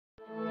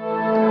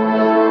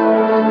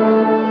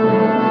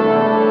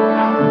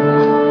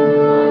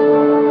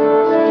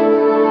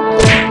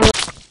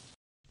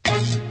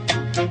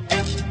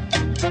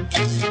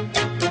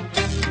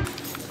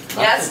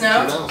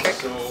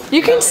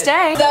You can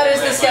stay. That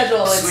is the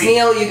schedule. It's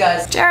Neil, you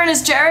guys. Jaren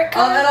is Jherek.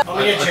 Let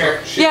me get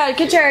Jherek. Yeah,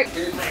 get Jherek.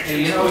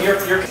 You know, you're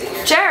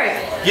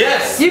Jherek.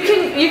 Yes. You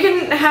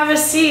can have a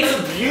seat. It's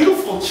a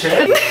beautiful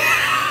chair. In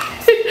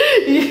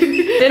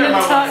a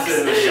tux.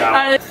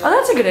 Oh,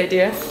 that's a good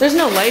idea. There's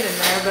no light in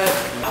there, but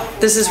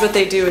this is what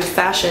they do in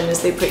fashion: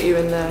 is they put you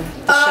in the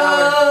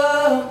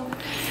shower.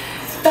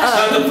 It's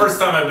not the first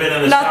time I've been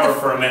in the shower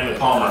for Amanda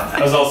Palmer.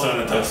 I was also in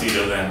a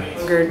tuxedo then.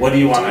 What do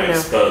you want to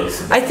expose?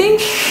 I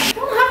think... You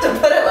don't have to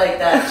put it like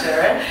that,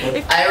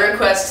 Jherek. I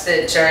request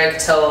that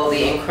Jherek tell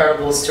the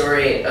incredible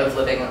story of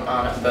living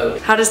on a boat.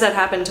 How does that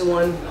happen to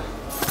one?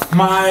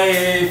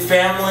 My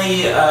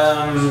family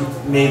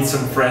made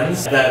some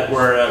friends that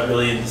were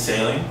really into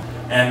sailing,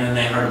 and then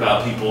they heard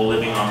about people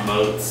living on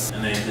boats,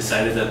 and they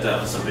decided that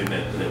that was something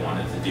that they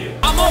wanted to do.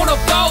 I'm on a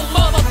boat,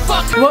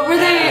 motherfucker! What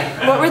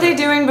were they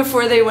doing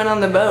before they went on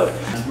the boat?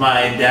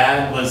 My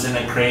dad was in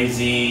a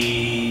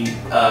crazy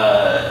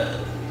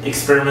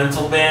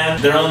experimental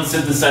band. Their own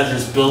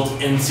synthesizers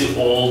built into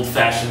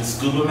old-fashioned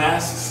scuba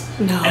masks,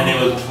 and they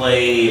would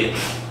play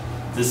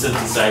the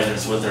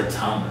synthesizers with their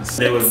tongues.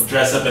 They would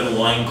dress up in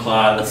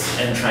loincloths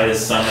and try to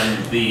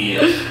summon the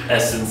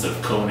essence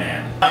of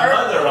Conan.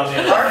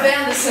 Our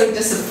band is so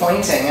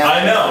disappointing.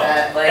 I know.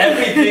 That, like,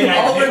 everything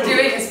all we're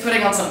doing is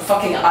putting on some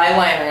fucking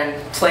eyeliner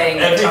and playing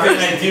everything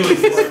guitars. I do is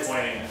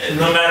disappointing.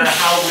 No matter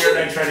how weird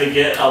I try to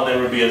get, I'll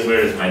never be as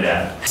weird as my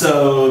dad.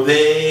 So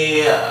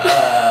they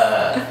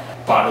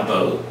bought a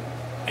boat,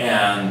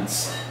 and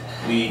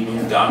we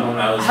moved on when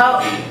I was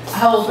how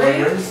old were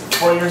you?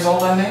 4 years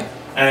old, I think.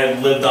 And I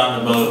lived on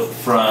the boat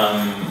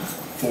from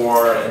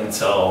 4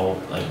 until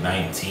like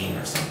 19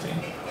 or something.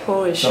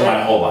 Holy shit. So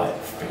my whole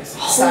life,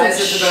 basically.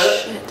 Size of the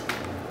boat?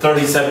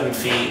 37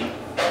 feet.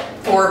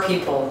 4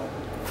 people.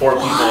 4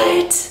 people.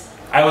 What?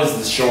 I was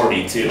the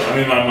shorty too. I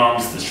mean, my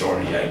mom's the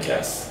shorty, I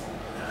guess.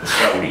 The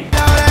shorty.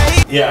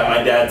 Yeah,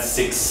 my dad's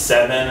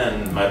 6'7",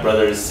 and my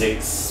brother's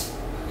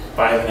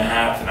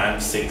 6'5.5", and I'm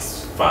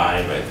 6'5",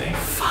 I think.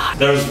 Fuck.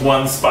 There was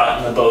one spot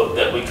in the boat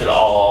that we could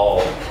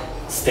all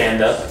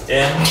stand up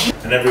in,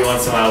 and every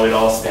once in a while we'd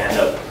all stand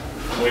up.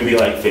 We'd be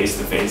like face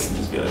to face and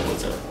just be like,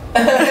 "What's up?"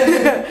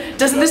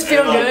 Doesn't this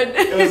feel good?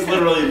 It was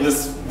literally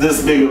this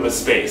big of a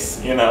space,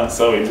 you know.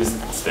 So we just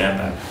stand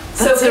there.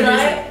 So can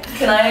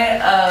I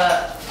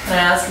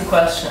ask a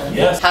question?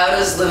 Yes. How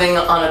does living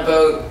on a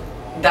boat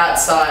that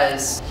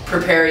size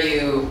prepare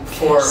you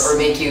for or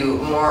make you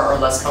more or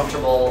less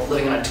comfortable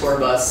living on a tour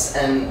bus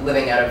and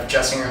living out of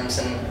dressing rooms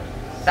and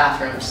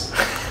bathrooms?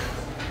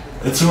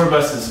 The tour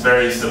bus is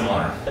very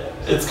similar.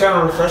 It's kind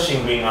of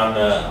refreshing being on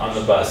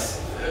the bus.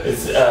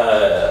 It's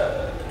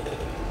a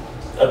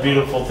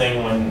beautiful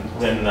thing when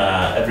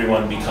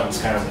everyone becomes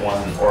kind of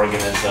one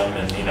organism,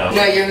 and you know.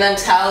 No, your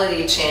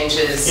mentality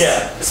changes.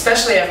 Yeah.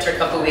 Especially after a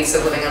couple weeks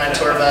of living on a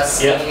tour bus.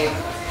 Yeah.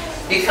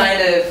 You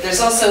kind of, there's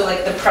also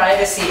like the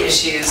privacy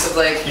issues of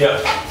like, yeah.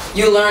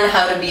 You learn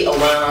how to be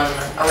alone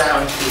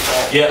around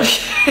people. Yeah.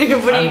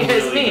 What do you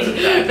guys mean?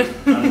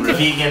 I'm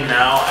vegan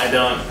now. I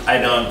don't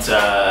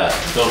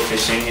go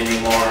fishing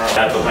anymore.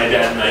 But my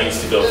dad and I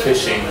used to go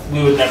fishing.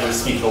 We would never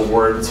speak a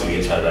word to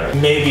each other.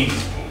 Maybe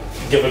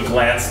give a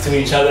glance to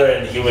each other,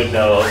 and he would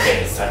know,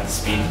 okay, it's time to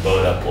speed the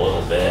boat up a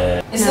little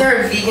bit. Is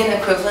there a vegan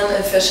equivalent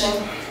of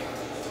fishing?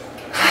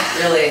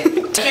 Really? I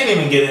can't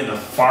even get into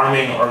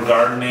farming or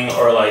gardening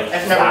or like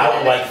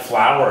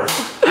flowers.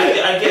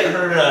 I get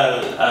her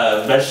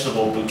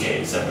vegetable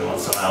bouquets every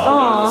once in a while.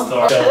 I'll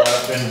go to the store, show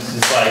up, and it's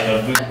just like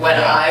a bouquet. When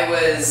I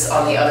was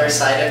on the other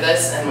side of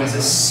this and was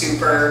a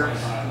super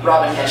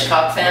Robin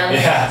Hitchcock fan,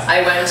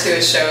 I went to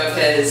a show of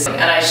his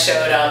and I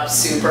showed up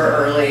super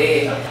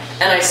early,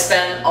 and I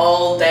spent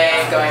all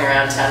day going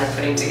around town and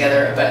putting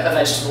together a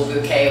vegetable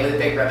bouquet with a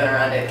big ribbon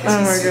around it because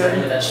he's super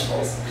into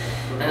vegetables.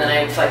 And then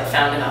I like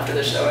found him after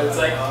the show, and it's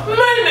like,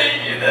 my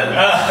name. I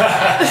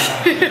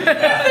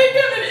think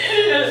I'm an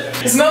idiot.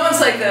 It's moments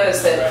like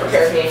those that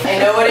prepare me. I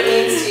know what it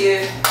means to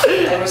you.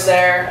 I was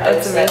there. I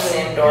was in that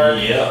same door.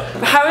 Yeah.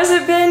 How has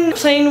it been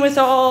playing with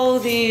all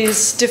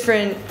these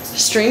different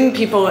string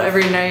people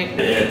every night?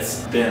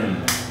 It's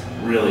been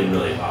really,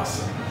 really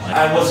awesome.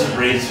 I wasn't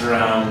raised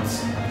around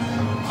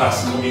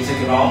classical music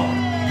at all.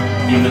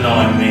 Even though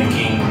I'm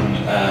making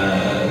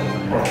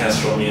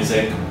orchestral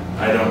music,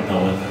 I don't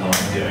know what the hell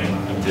I'm doing.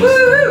 I'm just,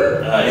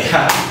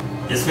 yeah,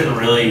 it's been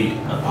really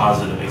a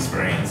positive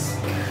experience.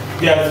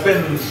 Yeah, it's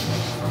been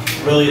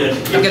really.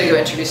 I'm gonna go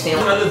introduce Neil.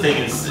 Another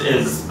thing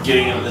is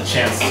getting the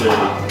chance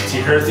to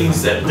hear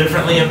things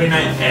differently every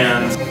night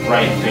and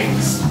write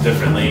things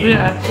differently.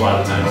 Yeah. A lot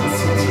of times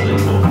it's really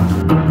cool.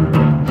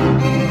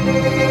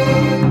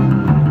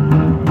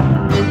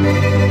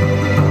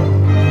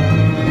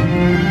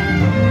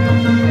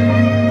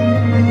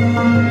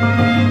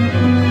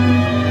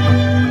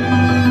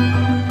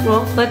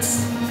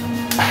 Let's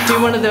do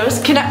one of those.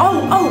 Can I?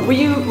 Oh,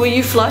 will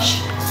you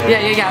flush?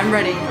 Yeah. I'm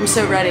ready. I'm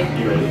so ready.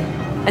 You ready?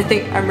 I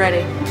think I'm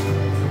ready.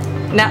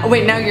 Now,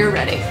 wait. Now you're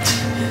ready.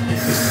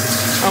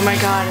 Oh my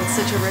God! It's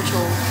such a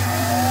ritual.